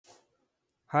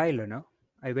Hi Luna,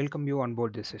 I welcome you on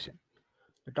board this session.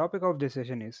 The topic of this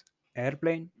session is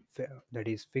that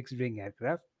is fixed wing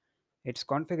aircraft, its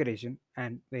configuration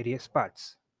and various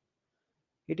parts.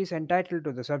 It is entitled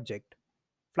to the subject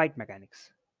flight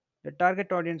mechanics. The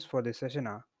target audience for this session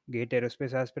are GATE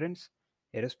aerospace aspirants,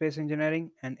 aerospace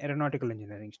engineering and aeronautical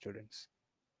engineering students.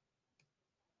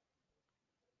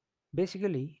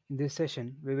 Basically, in this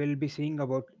session we will be seeing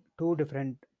about two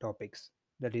different topics.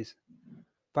 That is,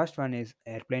 first one is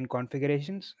airplane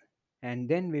configurations and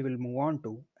then we will move on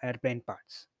to airplane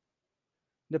parts.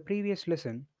 The previous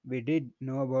lesson, we did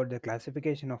know about the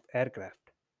classification of aircraft.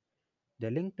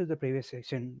 The link to the previous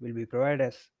section will be provided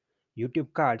as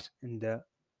YouTube cards in the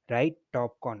right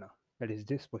top corner, that is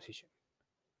this position.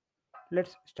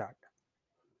 Let's start.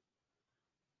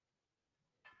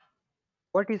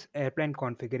 What is airplane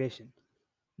configuration?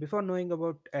 Before knowing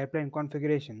about airplane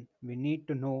configuration, we need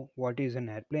to know what is an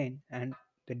airplane and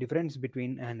the difference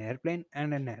between an airplane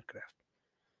and an aircraft.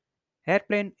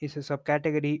 Airplane is a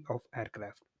subcategory of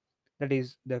aircraft. That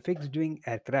is, the fixed wing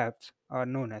aircrafts are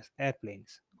known as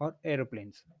airplanes or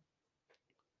aeroplanes.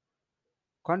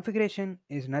 Configuration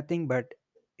is nothing but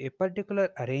a particular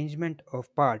arrangement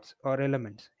of parts or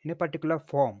elements in a particular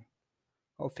form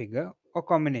or figure or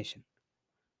combination.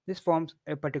 This forms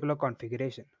a particular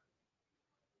configuration.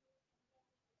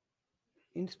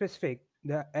 In specific,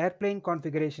 the airplane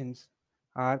configurations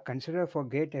are considered for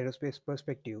GATE aerospace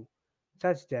perspective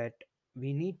such that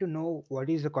we need to know what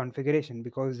is the configuration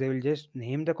because they will just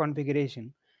name the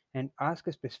configuration and ask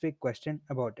a specific question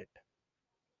about it.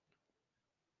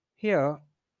 Here,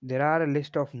 there are a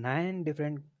list of 9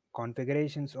 different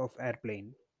configurations of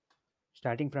airplane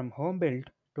starting from home built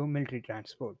to military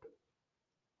transport.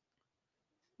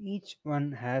 Each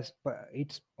one has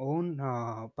its own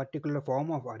particular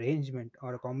form of arrangement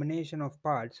or a combination of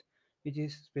parts which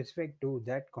is specific to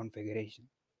that configuration.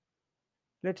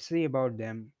 Let's see about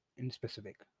them in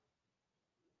specific.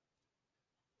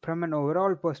 From an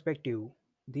overall perspective,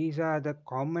 these are the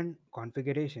common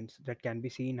configurations that can be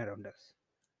seen around us.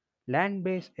 Land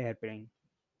based airplane.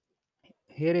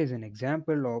 Here is an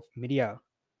example of Miria,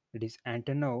 that is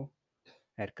Antonov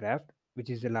aircraft, which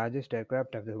is the largest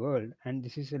aircraft of the world, and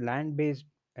this is a land based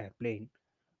airplane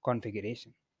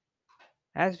configuration.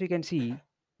 As we can see,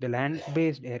 the land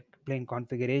based airplane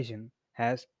configuration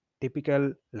has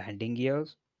typical landing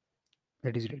gears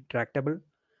that is retractable,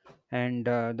 and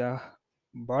the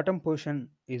bottom portion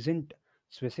isn't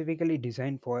specifically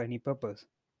designed for any purpose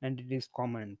and it is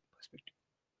common perspective.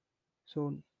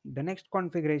 So, the next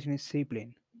configuration is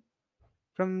seaplane.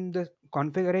 From the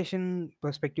configuration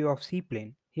perspective of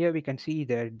seaplane, here we can see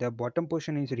that the bottom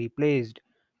portion is replaced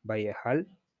by a hull,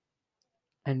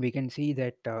 and we can see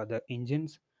that the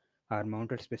engines are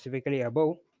mounted specifically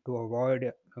above to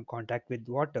avoid contact with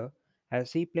water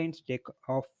as seaplanes take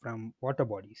off from water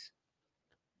bodies.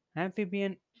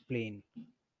 Amphibian plane.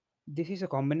 This is a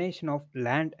combination of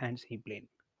land and seaplane.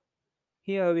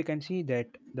 Here we can see that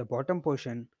the bottom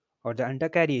portion or the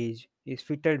undercarriage is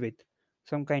fitted with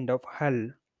some kind of hull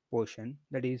portion,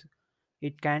 that is,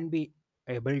 it can be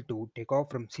able to take off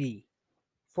from sea.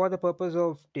 For the purpose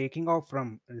of taking off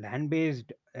from land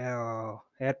based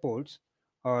airports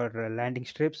or landing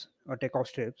strips or takeoff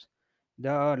strips,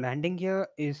 the landing gear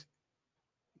is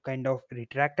kind of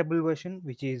retractable version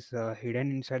which is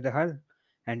hidden inside the hull,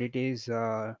 and it is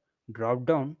dropped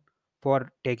down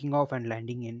for taking off and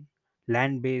landing in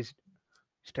land based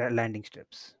landing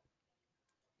strips.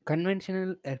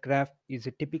 Conventional aircraft is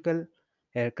a typical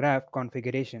aircraft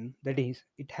configuration, that is,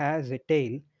 it has a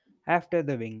tail after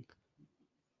the wing,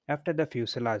 after the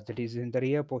fuselage, that is, in the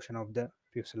rear portion of the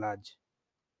fuselage.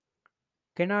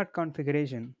 Canard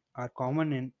configuration are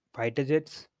common in fighter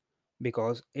jets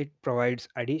because it provides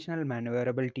additional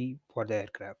maneuverability for the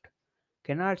aircraft.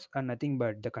 Canards are nothing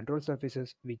but the control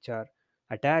surfaces which are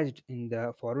attached in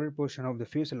the forward portion of the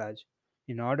fuselage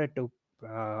in order to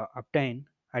obtain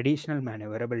additional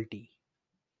maneuverability.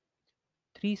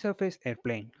 Three surface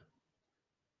airplane.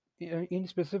 In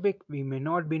specific, we may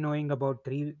not be knowing about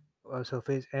three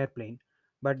surface airplane,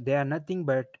 but they are nothing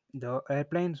but the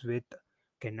airplanes with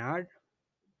canard,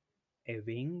 a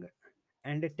wing,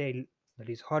 and a tail, that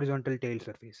is horizontal tail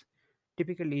surface.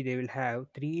 Typically, they will have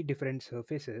three different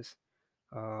surfaces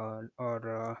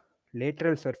or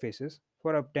lateral surfaces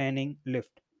for obtaining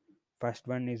lift. First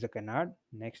one is the canard,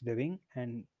 next the wing,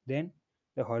 and then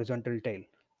the horizontal tail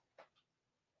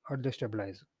or the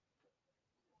stabilizer.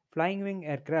 Flying wing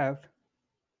aircraft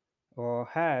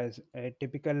has a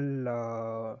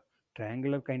typical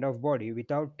triangular kind of body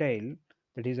without tail,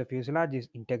 that is, the fuselage is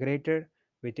integrated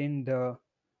within the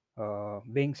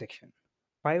wing section.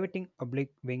 Pivoting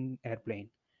oblique wing airplane.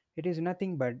 It is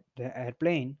nothing but the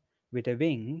airplane with a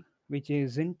wing which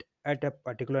isn't at a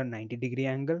particular 90-degree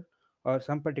angle or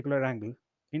some particular angle.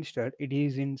 Instead, it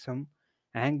is in some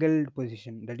angled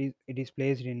position, that is, it is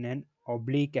placed in an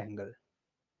oblique angle.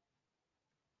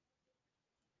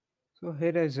 So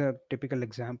here is a typical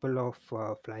example of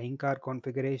flying car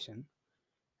configuration,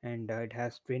 and it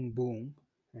has twin boom,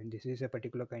 and this is a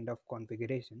particular kind of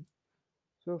configuration.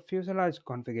 So fuselage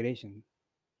configuration.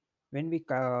 When we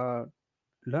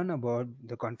learn about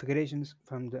the configurations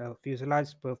from the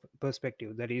fuselage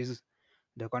perspective, that is,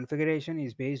 the configuration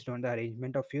is based on the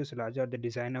arrangement of fuselage or the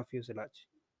design of fuselage.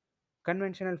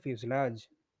 Conventional fuselage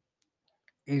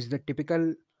is the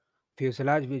typical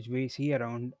fuselage which we see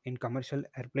around in commercial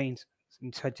airplanes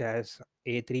such as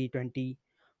A320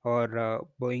 or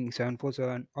Boeing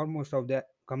 747 or most of the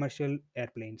commercial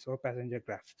airplanes or passenger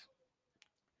crafts.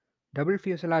 Double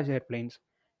fuselage airplanes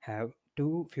have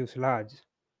two fuselages,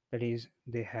 that is,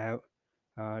 they have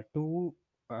two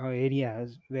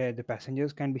areas where the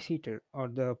passengers can be seated or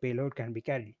the payload can be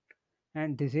carried.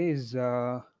 And this is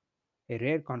a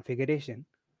rare configuration.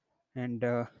 And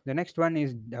the next one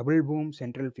is double boom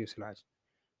central fuselage.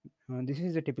 This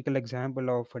is a typical example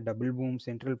of a double boom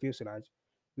central fuselage.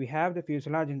 We have the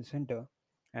fuselage in the center,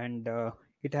 and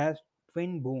it has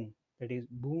twin boom. That is,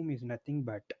 boom is nothing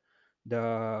but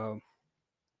the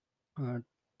uh,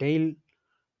 tail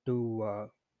to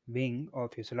wing or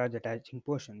fuselage attaching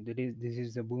portion. That is, this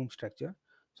is the boom structure.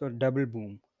 So double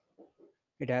boom.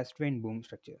 It has twin boom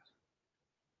structures.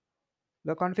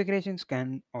 The configurations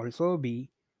can also be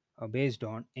based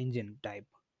on engine type.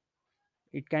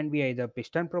 It can be either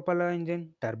piston propeller engine,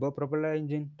 turbo propeller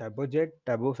engine, turbojet,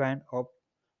 turbofan, or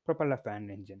propeller fan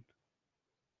engine.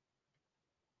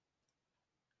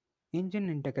 Engine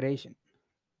integration.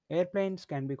 Airplanes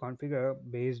can be configured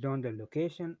based on the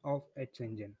location of its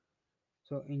engine.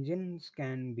 So engines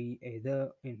can be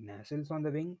either in nacelles on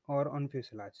the wing or on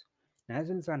fuselage.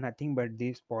 Nacelles are nothing but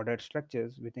these podded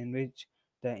structures within which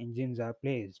the engines are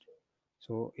placed.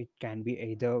 So it can be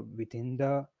either within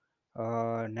the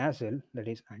nacelle, that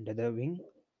is under the wing,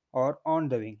 or on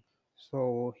the wing.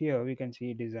 So here we can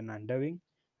see it is an underwing,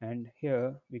 and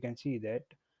here we can see that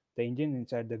the engine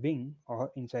inside the wing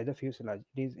or inside the fuselage.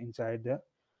 It is inside the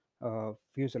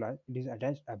fuselage. It is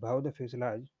attached above the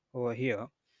fuselage over here.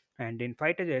 And in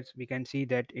fighter jets, we can see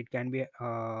that it can be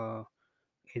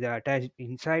either attached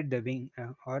inside the wing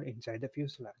or inside the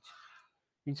fuselage.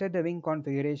 Inside the wing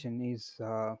configuration is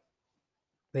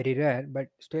very rare, but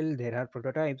still there are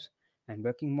prototypes and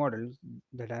working models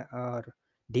that are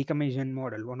decommissioned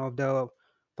model. One of the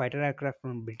fighter aircraft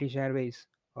from British Airways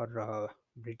or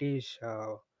British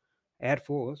Air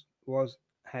Force was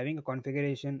having a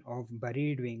configuration of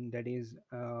buried wing, that is,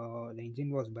 the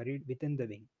engine was buried within the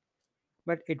wing,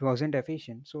 but it wasn't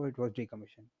efficient, so it was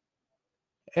decommissioned.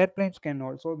 Airplanes can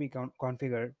also be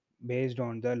configured based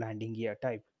on the landing gear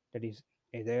type, that is,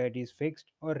 either it is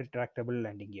fixed or retractable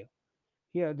landing gear.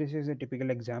 Here, this is a typical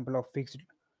example of fixed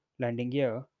landing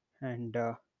gear, and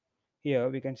here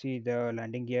we can see the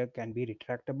landing gear can be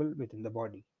retractable within the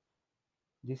body.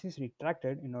 This is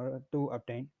retracted in order to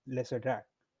obtain lesser drag.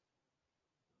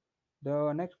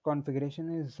 The next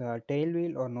configuration is tail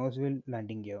wheel or nose wheel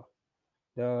landing gear.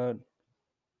 The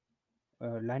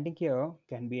landing gear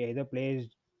can be either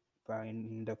placed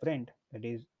in the front, that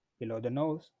is below the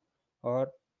nose, or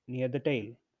near the tail.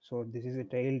 So this is a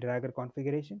tail dragger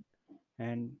configuration,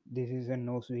 and this is a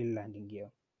nose wheel landing gear.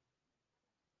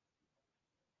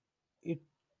 It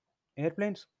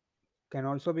Airplanes can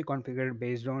also be configured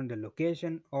based on the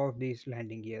location of these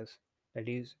landing gears. That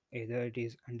is, either it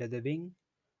is under the wing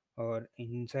or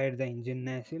inside the engine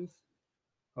nacelles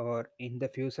or in the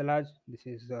fuselage. This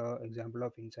is the example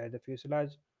of inside the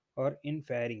fuselage, or in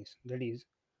fairings. That is,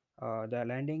 the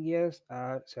landing gears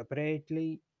are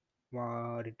separately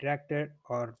retracted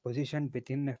or positioned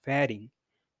within a fairing.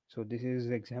 So this is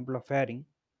the example of fairing,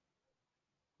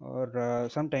 or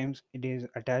sometimes it is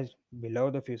attached below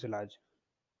the fuselage.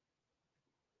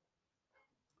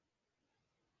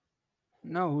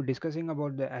 Now, discussing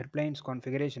about the airplane's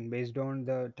configuration based on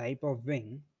the type of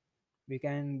wing, we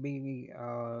can be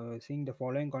seeing the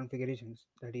following configurations.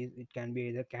 That is, it can be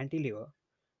either cantilever.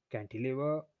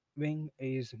 Cantilever wing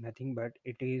is nothing but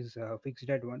it is fixed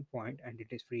at one point and it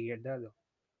is free at the other.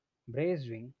 Brace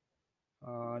wing,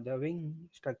 the wing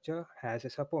structure has a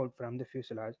support from the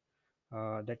fuselage.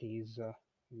 That is,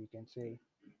 we can say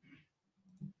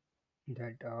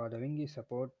that the wing is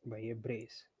supported by a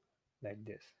brace like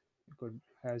this. You could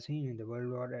have seen in the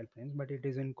World War airplanes, but it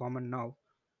isn't common now.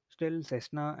 Still,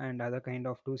 Cessna and other kind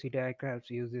of two-seater aircrafts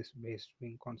use this base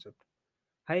wing concept.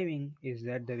 High wing is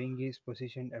that the wing is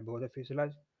positioned above the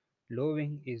fuselage. Low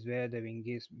wing is where the wing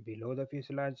is below the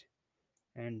fuselage,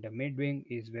 and the mid wing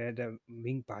is where the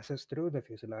wing passes through the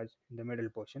fuselage in the middle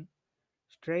portion.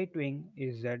 Straight wing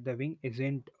is that the wing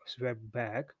isn't swept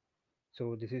back.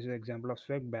 So this is an example of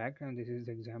swept back, and this is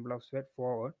the example of swept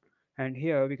forward. And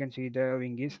here we can see the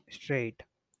wing is straight.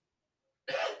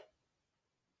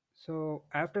 So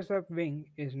after swept wing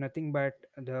is nothing but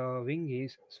the wing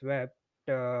is swept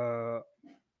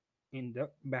in the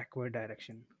backward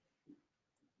direction.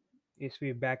 A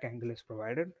sweep back angle is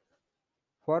provided.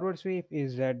 Forward sweep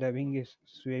is that the wing is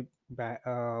swept back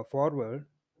forward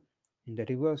in the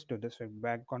reverse to the swept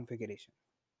back configuration.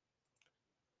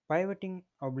 Pivoting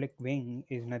oblique wing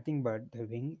is nothing but the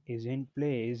wing isn't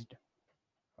placed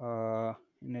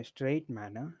in a straight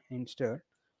manner. Instead,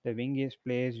 the wing is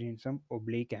placed in some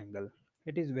oblique angle.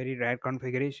 It is very rare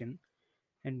configuration,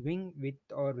 and wing with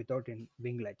or without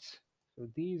winglets. So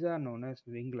these are known as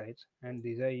winglets, and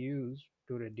these are used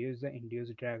to reduce the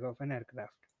induced drag of an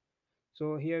aircraft.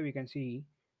 So here we can see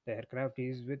the aircraft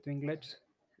is with winglets,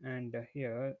 and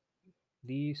here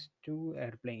these two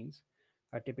airplanes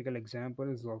are typical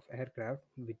examples of aircraft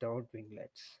without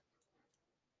winglets.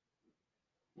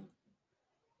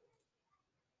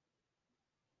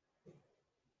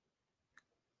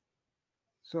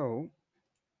 So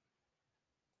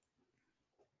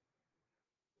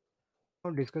now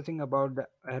discussing about the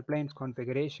airplane's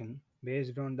configuration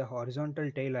based on the horizontal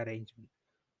tail arrangement.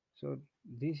 So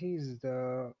this is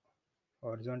the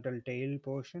horizontal tail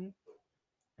portion,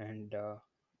 and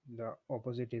the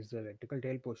opposite is the vertical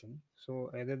tail portion. So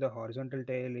either the horizontal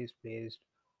tail is placed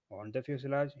on the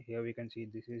fuselage. Here we can see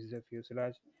this is the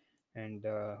fuselage, and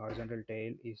the horizontal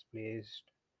tail is placed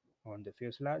on the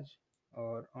fuselage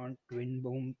or on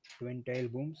twin tail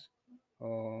booms.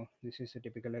 This is a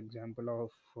typical example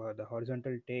of the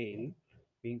horizontal tail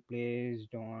being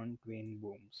placed on twin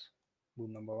booms,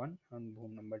 boom number 1 and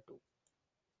boom number 2.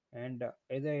 And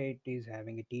either it is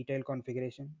having a T-tail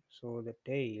configuration, so the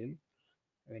tail,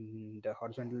 when the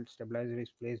horizontal stabilizer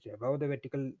is placed above the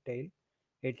vertical tail,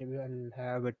 it will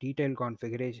have a T-tail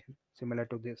configuration similar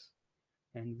to this.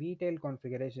 And V-tail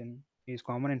configuration is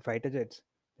common in fighter jets.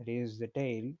 That is, the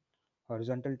tail,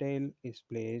 horizontal tail, is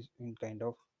placed in kind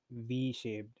of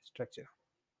V-shaped structure.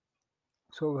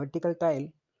 So vertical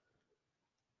tail,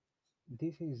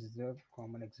 this is the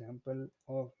common example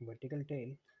of vertical tail,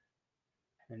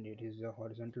 and it is the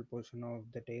horizontal portion of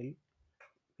the tail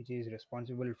which is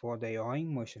responsible for the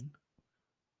yawing motion.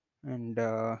 And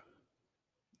the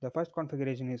first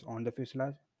configuration is on the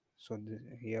fuselage. So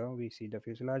here we see the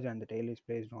fuselage, and the tail is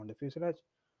placed on the fuselage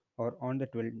or on the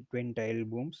twin tail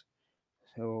booms.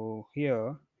 So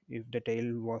here, if the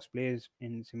tail was placed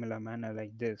in similar manner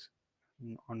like this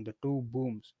on the two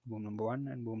booms, boom number 1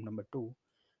 and boom number 2,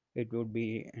 it would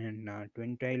be in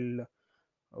twin tail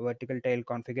vertical tail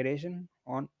configuration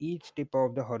on each tip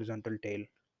of the horizontal tail.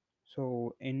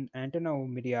 So in antenna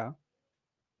media,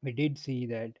 we did see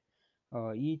that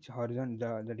each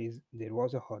horizontal, that is, there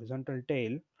was a horizontal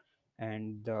tail,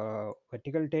 and the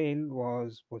vertical tail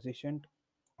was positioned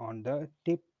on the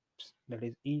tips, that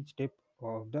is each tip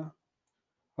of the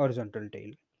horizontal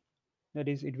tail. That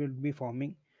is, it will be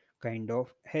forming kind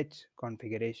of H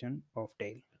configuration of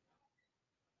tail.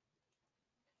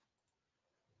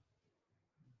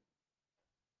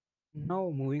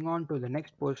 Now moving on to the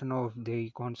next portion of the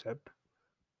concept,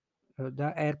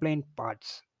 the airplane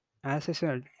parts. As I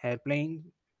said, airplane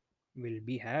will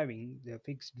be having the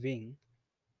fixed wing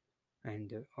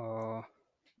and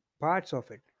parts of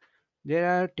it. There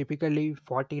are typically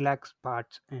 40 lakhs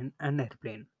parts in an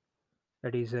airplane,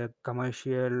 that is a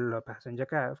commercial passenger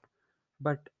craft.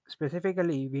 But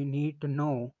specifically, we need to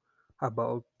know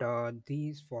about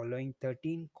these following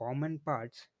 13 common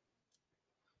parts.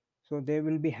 So they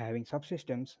will be having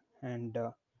subsystems and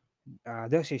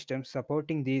other systems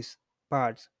supporting these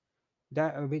parts,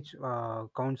 that which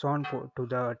counts on to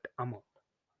that amount.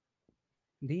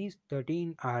 These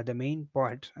 13 are the main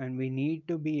parts, and we need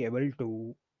to be able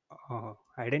to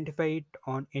identify it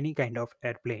on any kind of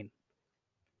airplane.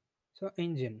 So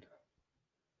engine.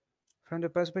 From the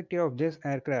perspective of this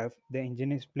aircraft, the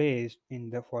engine is placed in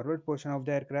the forward portion of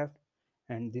the aircraft,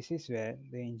 and this is where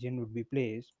the engine would be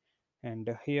placed.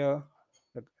 And here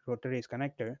the rotor is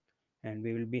connected, and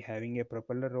we will be having a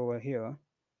propeller over here,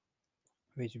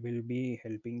 which will be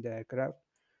helping the aircraft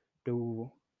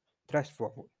to thrust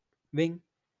forward. Wing.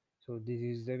 So this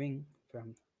is the wing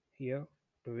from here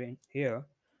to here,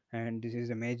 and this is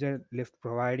the major lift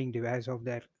providing device of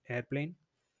the airplane.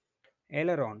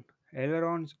 Aileron.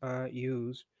 Ailerons are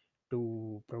used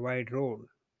to provide roll,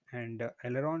 and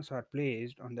ailerons are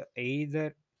placed on the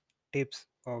either tips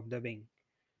of the wing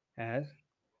as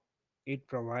it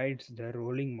provides the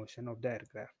rolling motion of the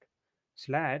aircraft.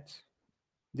 Slats.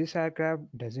 This aircraft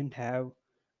doesn't have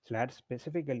slats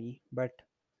specifically, but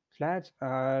slats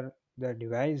are the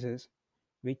devices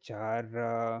which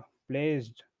are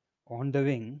placed on the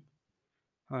wing,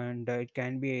 and it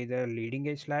can be either leading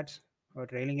edge slats or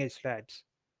trailing edge slats.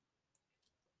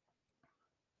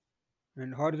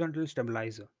 And horizontal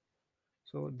stabilizer.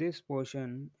 So this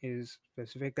portion is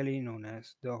specifically known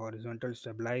as the horizontal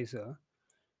stabilizer,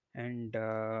 and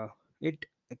it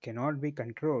cannot be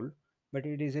controlled, but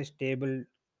it is a stable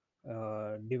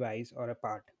device or a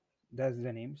part. Thus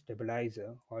the name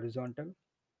stabilizer, horizontal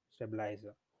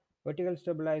stabilizer. Vertical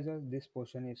stabilizer, this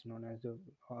portion is known as the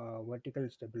vertical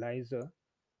stabilizer.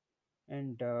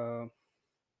 And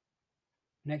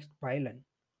next, pylon.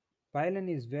 Pylon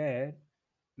is where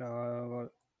uh,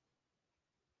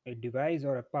 a device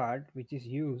or a part which is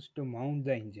used to mount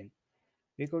the engine.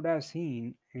 We could have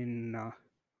seen in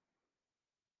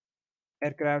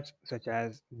aircrafts such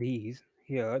as these.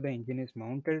 Here, the engine is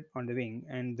mounted on the wing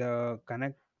and the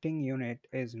connecting unit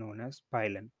is known as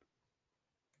pylon.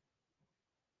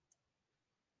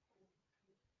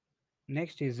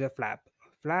 Next is the flap.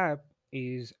 Flap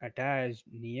is attached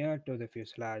near to the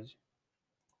fuselage.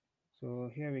 So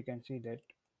here we can see that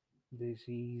this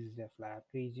is the flap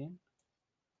region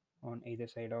on either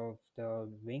side of the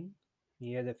wing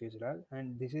near the fuselage,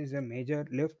 and this is a major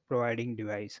lift providing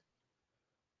device.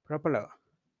 Propeller.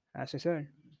 As I said,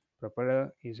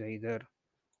 propeller is either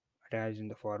attached in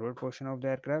the forward portion of the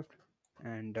aircraft,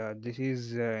 and this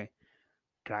is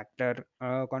tractor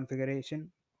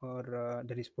configuration, or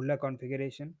that is puller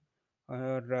configuration,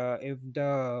 or if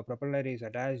the propeller is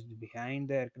attached behind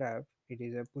the aircraft, it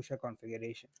is a pusher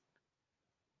configuration.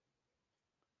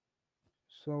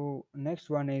 So next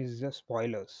one is the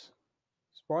spoilers.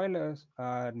 Spoilers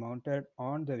are mounted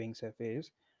on the wing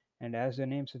surface, and as the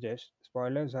name suggests,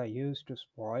 spoilers are used to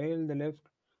spoil the lift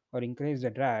or increase the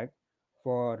drag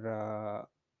for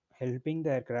helping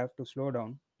the aircraft to slow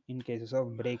down in cases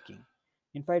of braking.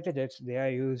 In fighter jets, they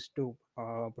are used to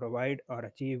provide or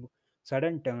achieve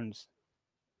sudden turns.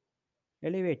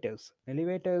 Elevators.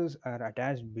 Elevators are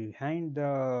attached behind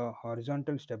the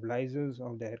horizontal stabilizers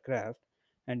of the aircraft,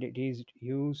 and it is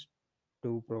used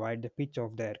to provide the pitch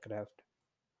of the aircraft.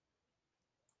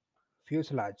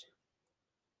 Fuselage.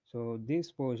 So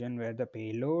this portion where the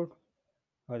payload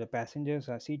or the passengers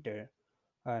are seated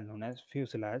are known as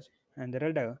fuselage, and the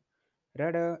rudder.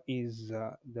 Rudder is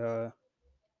the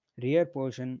rear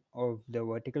portion of the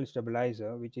vertical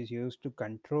stabilizer which is used to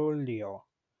control the yaw.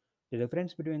 The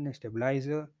difference between the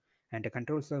stabilizer and the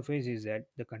control surface is that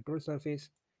the control surface,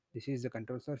 this is the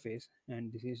control surface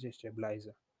and this is the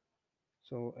stabilizer.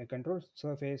 So a control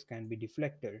surface can be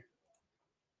deflected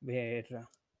where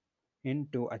in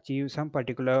to achieve some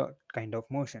particular kind of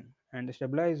motion, and the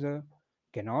stabilizer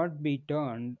cannot be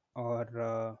turned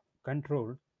or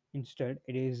controlled. Instead,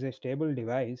 it is a stable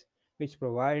device which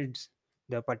provides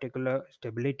the particular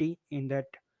stability in that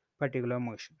particular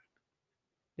motion.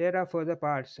 There are further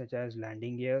parts such as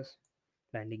landing gears,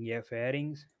 landing gear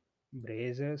fairings,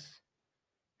 braces,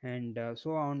 and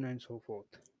so on and so forth.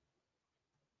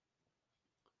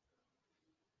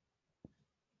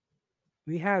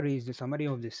 We have reached the summary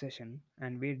of this session,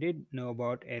 and we did know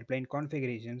about airplane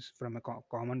configurations from a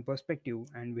common perspective,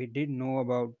 and we did know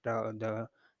about the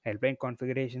airplane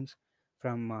configurations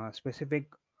from specific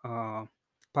uh,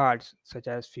 parts such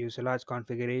as fuselage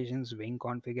configurations, wing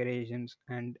configurations,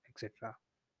 and etc.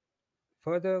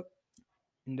 Further,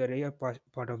 in the rear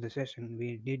part of the session,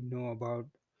 we did know about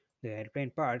the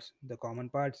airplane parts, the common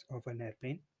parts of an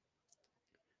airplane,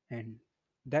 and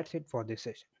that's it for this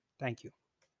session. Thank you.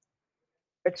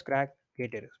 Let's crack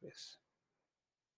Gate Aerospace.